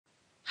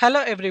Hello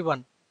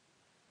everyone.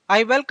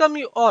 I welcome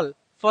you all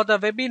for the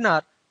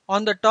webinar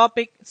on the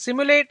topic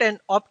Simulate and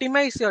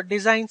Optimize Your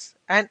Designs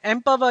and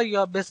Empower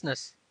Your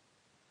Business.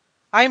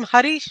 I am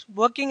Harish,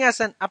 working as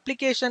an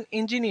application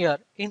engineer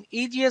in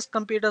EGS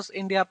Computers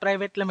India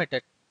Private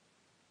Limited.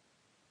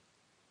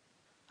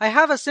 I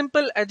have a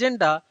simple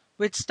agenda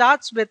which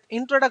starts with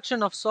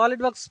introduction of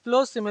SolidWorks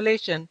Flow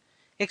Simulation,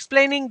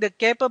 explaining the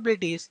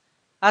capabilities,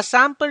 a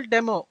sample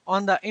demo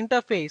on the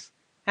interface,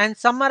 and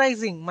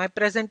summarizing my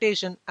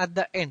presentation at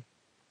the end.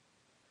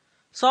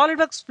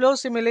 SolidWorks Flow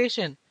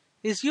Simulation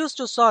is used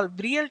to solve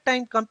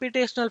real-time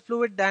computational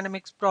fluid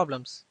dynamics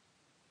problems.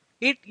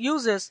 It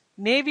uses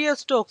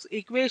Navier-Stokes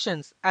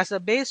equations as a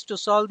base to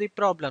solve the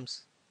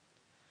problems.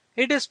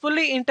 It is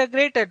fully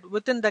integrated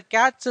within the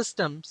CAD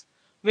systems,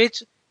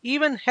 which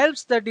even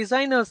helps the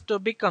designers to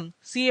become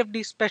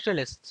CFD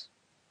specialists.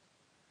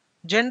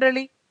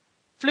 Generally,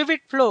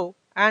 fluid flow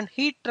and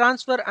heat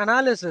transfer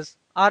analysis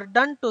are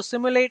done to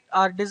simulate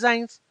our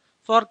designs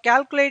for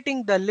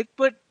calculating the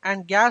liquid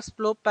and gas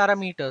flow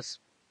parameters.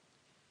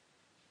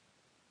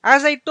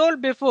 As I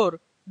told before,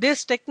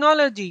 this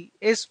technology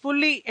is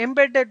fully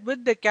embedded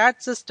with the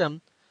CAD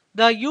system.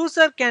 The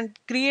user can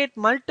create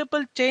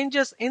multiple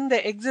changes in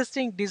the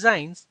existing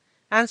designs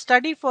and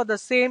study for the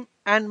same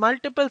and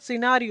multiple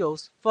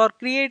scenarios for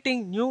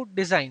creating new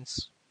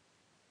designs.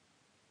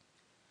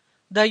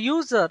 The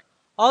user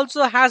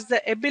also has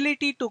the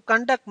ability to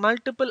conduct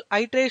multiple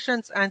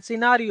iterations and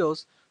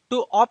scenarios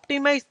to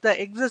optimize the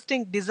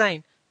existing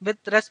design with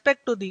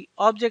respect to the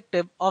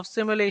objective of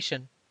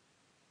simulation.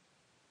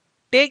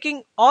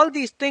 Taking all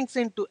these things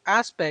into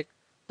aspect,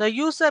 the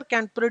user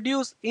can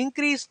produce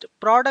increased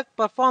product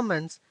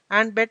performance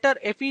and better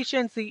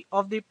efficiency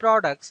of the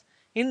products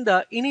in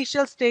the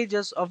initial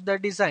stages of the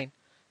design,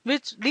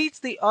 which leads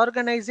the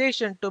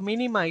organization to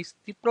minimize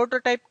the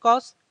prototype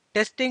costs,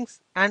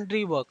 testings, and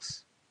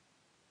reworks.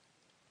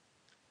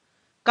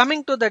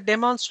 Coming to the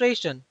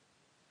demonstration,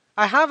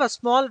 I have a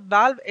small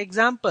valve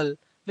example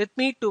with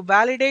me to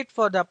validate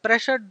for the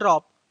pressure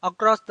drop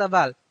across the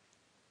valve.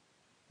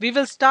 We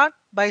will start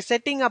by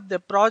setting up the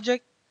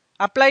project,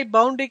 apply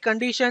boundary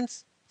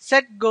conditions,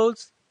 set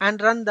goals,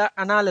 and run the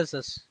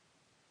analysis.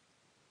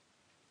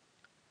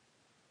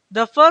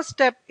 The first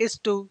step is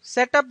to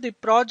set up the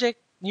project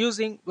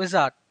using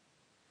Wizard.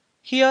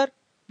 Here,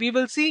 we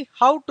will see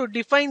how to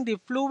define the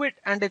fluid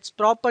and its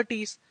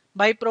properties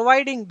by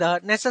providing the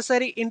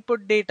necessary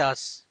input data.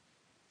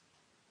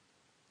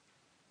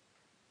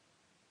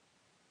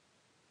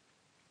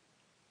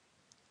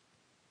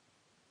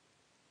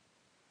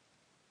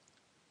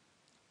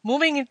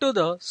 Moving into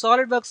the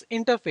SolidWorks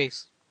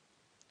interface,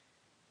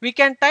 we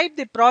can type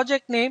the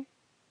project name,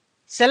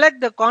 select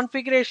the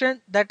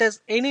configuration, that is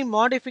any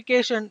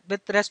modification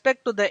with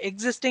respect to the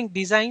existing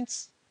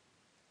designs,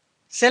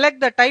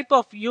 select the type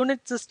of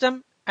unit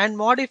system and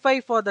modify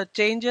for the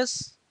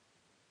changes,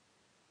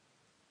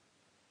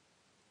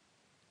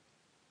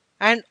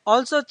 and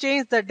also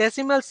change the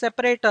decimal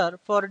separator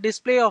for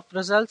display of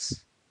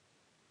results.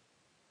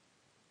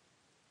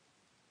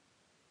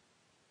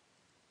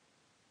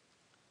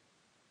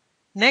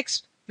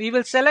 Next, we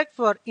will select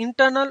for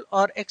internal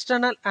or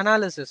external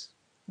analysis.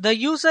 The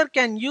user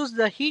can use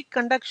the heat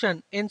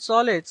conduction in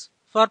solids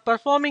for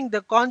performing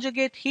the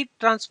conjugate heat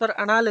transfer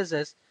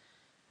analysis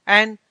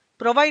and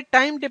provide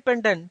time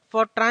dependent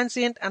for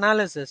transient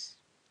analysis,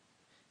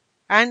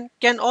 and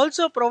can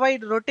also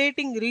provide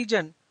rotating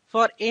region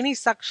for any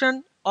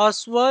suction or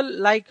swirl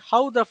like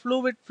how the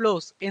fluid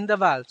flows in the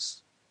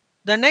valves.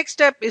 The next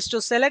step is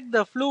to select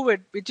the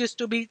fluid which is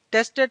to be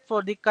tested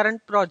for the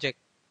current project.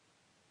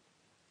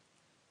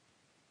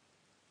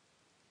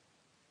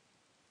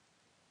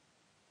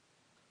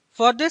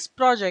 For this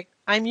project,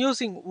 I am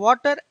using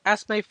water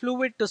as my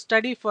fluid to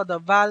study for the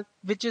valve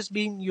which is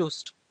being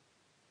used.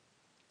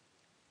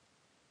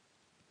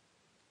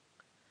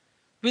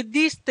 With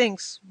these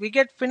things, we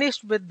get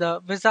finished with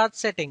the Wizard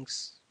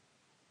settings.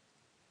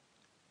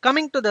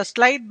 Coming to the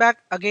slide back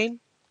again,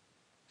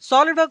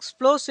 SolidWorks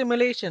Flow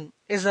Simulation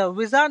is a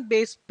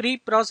Wizard-based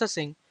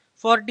pre-processing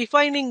for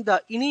defining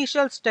the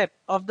initial step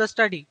of the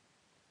study.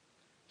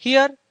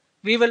 Here,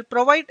 we will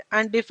provide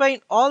and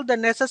define all the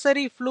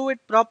necessary fluid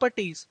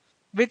properties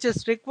which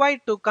is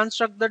required to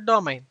construct the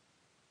domain.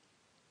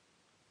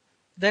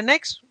 The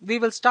next, we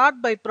will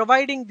start by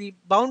providing the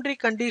boundary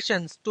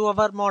conditions to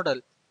our model.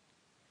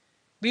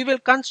 We will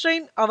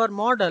constrain our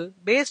model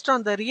based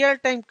on the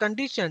real-time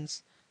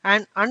conditions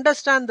and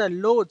understand the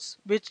loads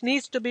which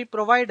needs to be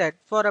provided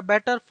for a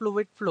better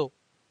fluid flow.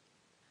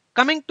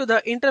 Coming to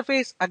the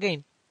interface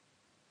again.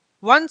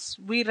 Once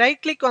we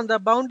right-click on the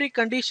boundary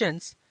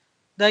conditions,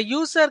 the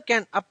user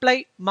can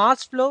apply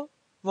mass flow,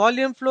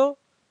 volume flow,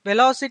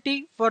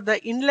 velocity for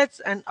the inlets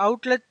and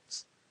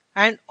outlets,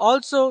 and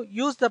also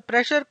use the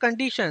pressure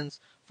conditions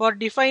for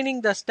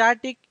defining the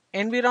static,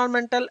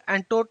 environmental,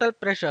 and total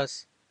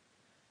pressures,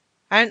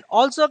 and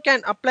also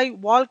can apply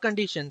wall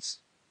conditions.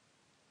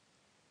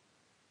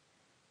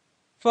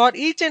 For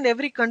each and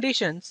every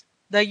conditions,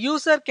 the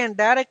user can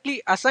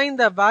directly assign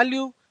the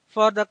value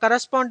for the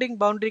corresponding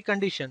boundary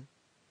condition.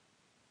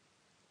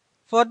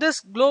 For this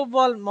globe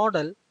wall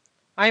model,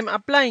 I am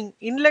applying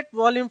inlet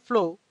volume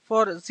flow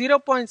for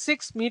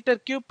 0.6 meter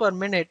cube per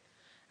minute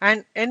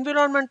and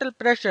environmental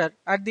pressure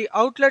at the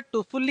outlet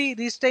to fully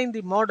restrain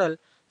the model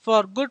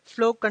for good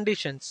flow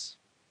conditions.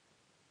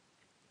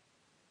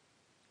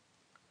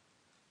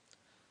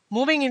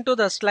 Moving into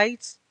the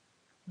slides,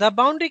 the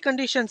boundary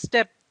condition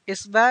step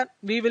is where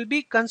we will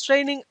be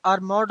constraining our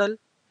model,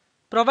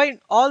 provide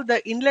all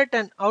the inlet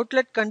and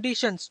outlet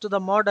conditions to the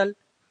model,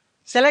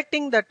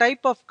 selecting the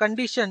type of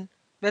condition,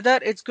 whether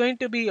it's going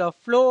to be a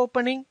flow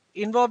opening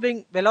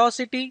involving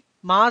velocity,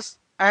 mass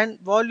and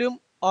volume,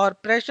 or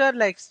pressure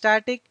like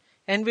static,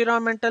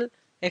 environmental,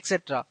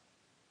 etc.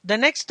 The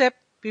next step,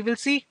 we will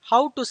see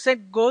how to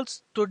set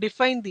goals to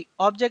define the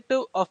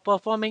objective of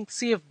performing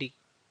CFD.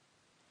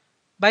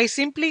 By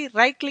simply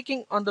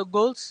right-clicking on the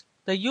goals,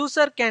 the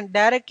user can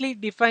directly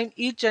define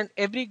each and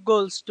every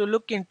goals to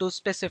look into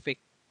specific.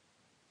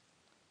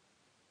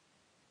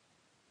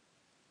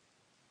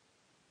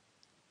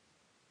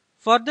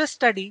 For this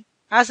study,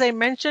 as I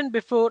mentioned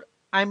before,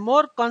 I'm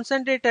more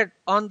concentrated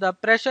on the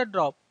pressure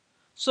drop,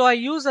 so I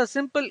use a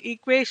simple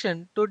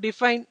equation to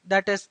define,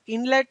 that is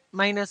inlet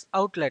minus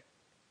outlet.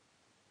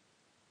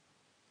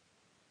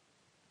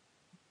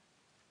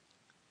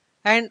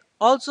 And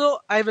also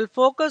I will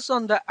focus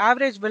on the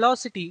average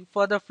velocity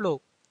for the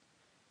flow.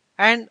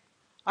 And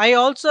I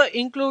also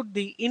include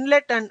the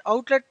inlet and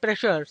outlet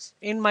pressures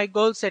in my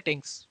goal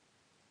settings.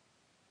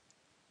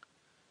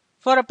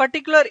 For a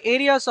particular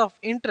areas of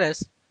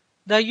interest,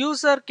 the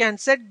user can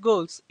set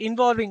goals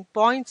involving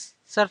points,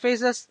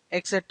 surfaces,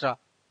 etc.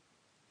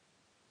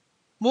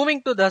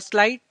 Moving to the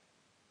slide,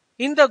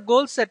 in the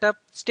goal setup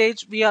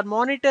stage, we are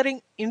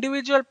monitoring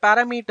individual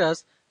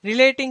parameters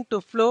relating to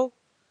flow,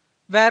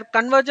 where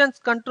convergence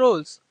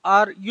controls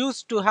are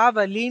used to have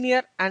a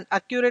linear and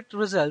accurate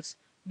results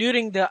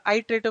during the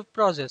iterative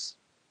process.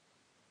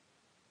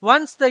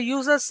 Once the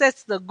user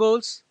sets the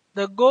goals,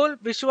 the goal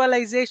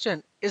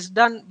visualization is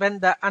done when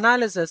the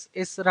analysis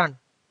is run.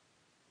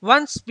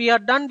 Once we are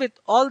done with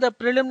all the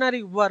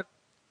preliminary work,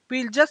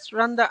 we'll just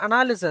run the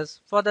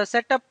analysis for the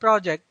setup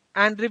project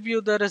and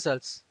review the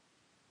results.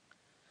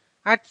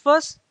 At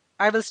first,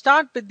 I will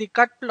start with the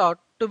cut plot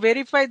to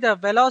verify the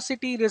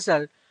velocity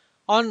result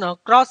on a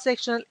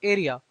cross-sectional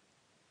area.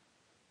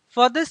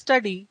 For this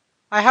study,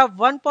 I have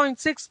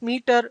 1.6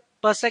 meter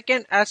per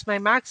second as my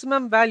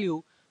maximum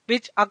value,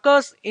 which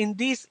occurs in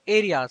these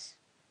areas.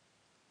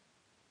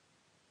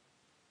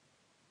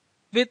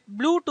 With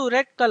blue to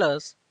red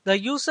colors, the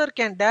user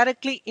can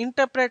directly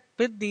interpret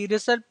with the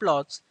result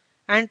plots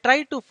and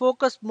try to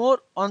focus more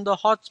on the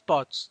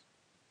hotspots.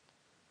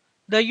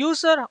 The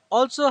user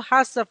also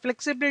has the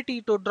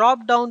flexibility to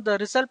drop down the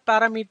result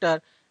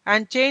parameter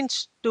and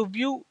change to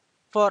view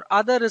for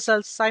other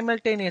results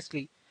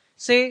simultaneously.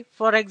 Say,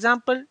 for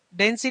example,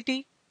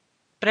 density,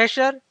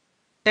 pressure,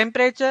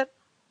 temperature,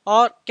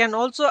 or can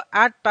also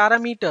add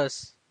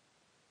parameters.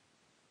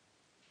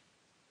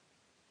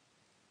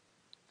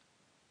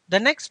 The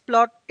next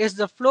plot is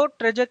the flow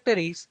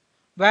trajectories,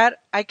 where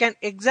I can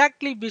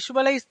exactly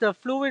visualize the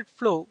fluid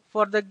flow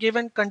for the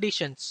given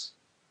conditions.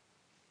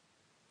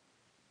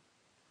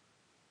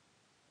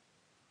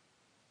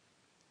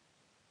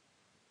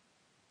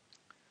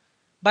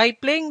 By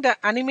playing the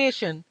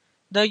animation,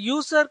 the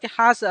user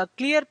has a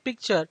clear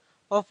picture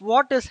of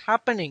what is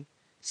happening.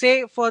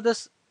 Say for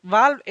this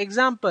valve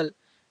example,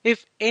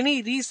 if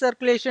any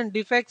recirculation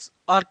defects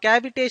or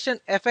cavitation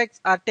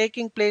effects are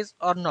taking place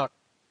or not.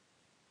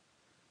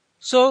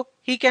 So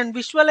he can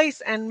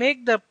visualize and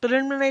make the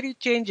preliminary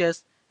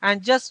changes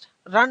and just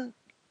run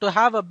to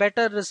have a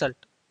better result.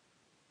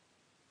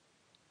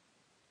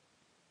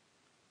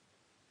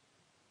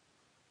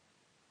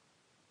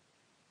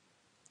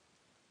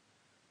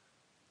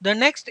 The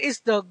next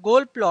is the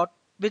goal plot,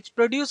 which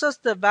produces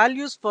the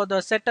values for the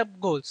setup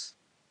goals.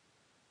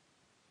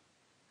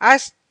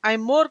 As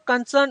I'm more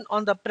concerned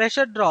on the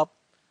pressure drop,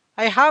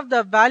 I have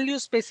the value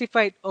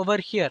specified over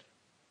here.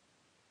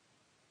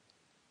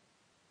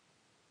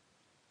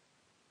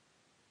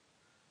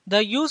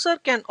 The user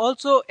can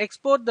also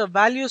export the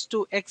values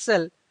to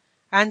Excel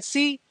and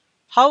see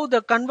how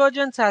the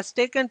convergence has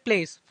taken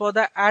place for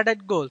the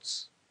added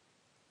goals.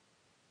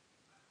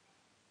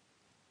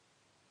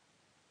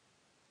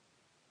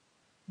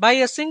 By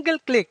a single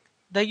click,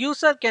 the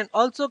user can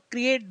also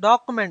create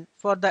document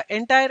for the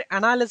entire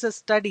analysis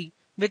study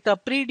with a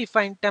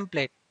predefined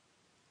template.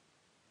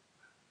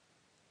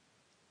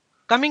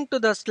 Coming to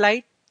the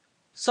slide,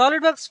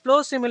 SolidWorks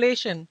Flow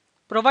Simulation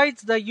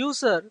provides the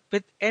user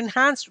with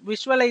enhanced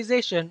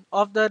visualization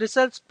of the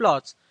results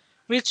plots,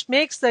 which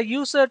makes the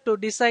user to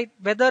decide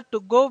whether to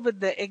go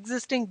with the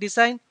existing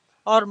design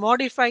or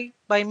modify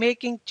by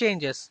making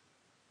changes.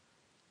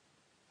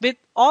 With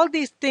all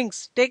these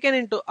things taken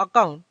into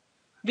account,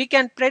 we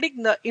can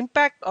predict the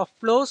impact of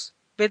flows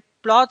with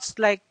plots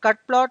like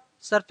cut plot,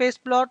 surface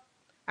plot,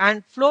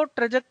 and flow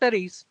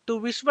trajectories to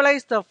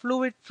visualize the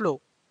fluid flow.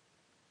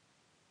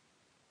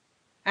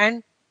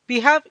 And we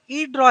have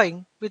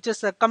e-drawing, which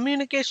is a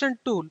communication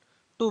tool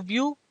to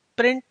view,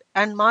 print,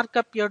 and mark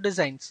up your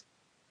designs.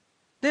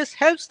 This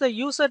helps the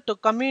user to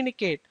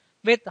communicate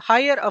with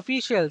higher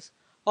officials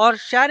or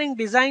sharing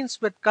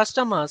designs with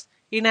customers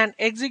in an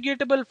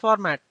executable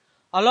format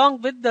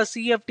along with the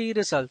CFD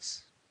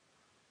results.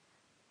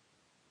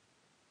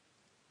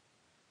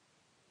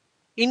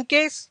 In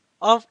case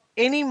of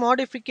any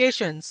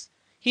modifications,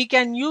 he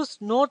can use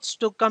notes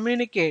to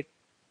communicate,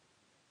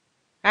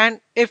 and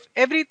if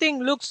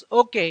everything looks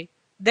okay,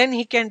 then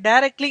he can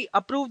directly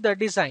approve the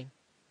design.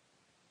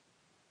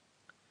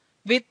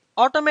 With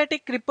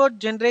automatic report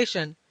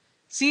generation,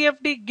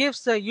 CFD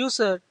gives the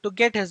user to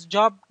get his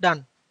job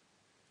done.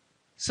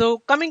 So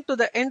coming to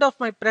the end of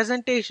my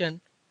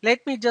presentation,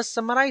 let me just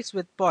summarize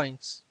with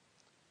points.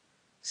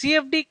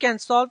 CFD can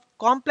solve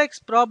complex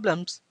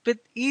problems with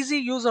easy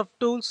use of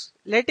tools,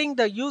 letting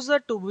the user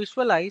to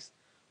visualize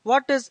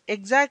what is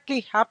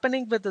exactly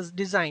happening with his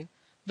design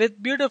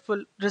with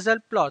beautiful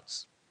result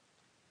plots.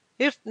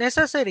 If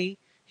necessary,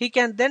 he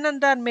can then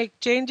and there make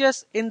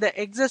changes in the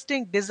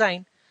existing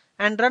design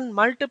and run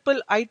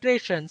multiple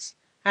iterations,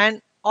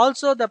 and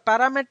also the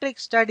parametric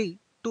study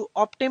to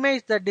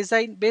optimize the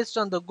design based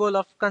on the goal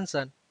of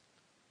concern.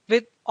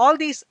 With all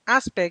these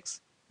aspects,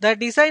 the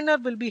designer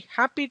will be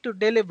happy to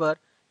deliver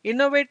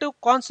innovative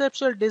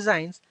conceptual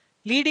designs,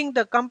 leading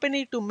the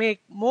company to make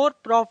more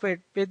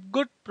profit with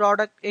good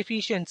product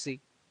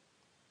efficiency.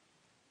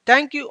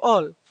 Thank you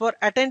all for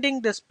attending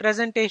this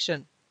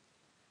presentation.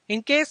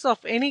 In case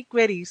of any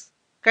queries,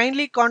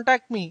 kindly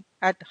contact me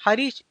at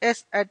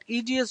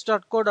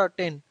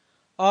harish@egs.co.in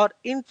or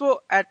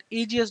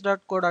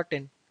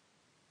info@egs.co.in.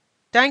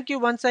 Thank you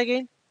once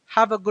again.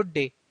 Have a good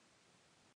day.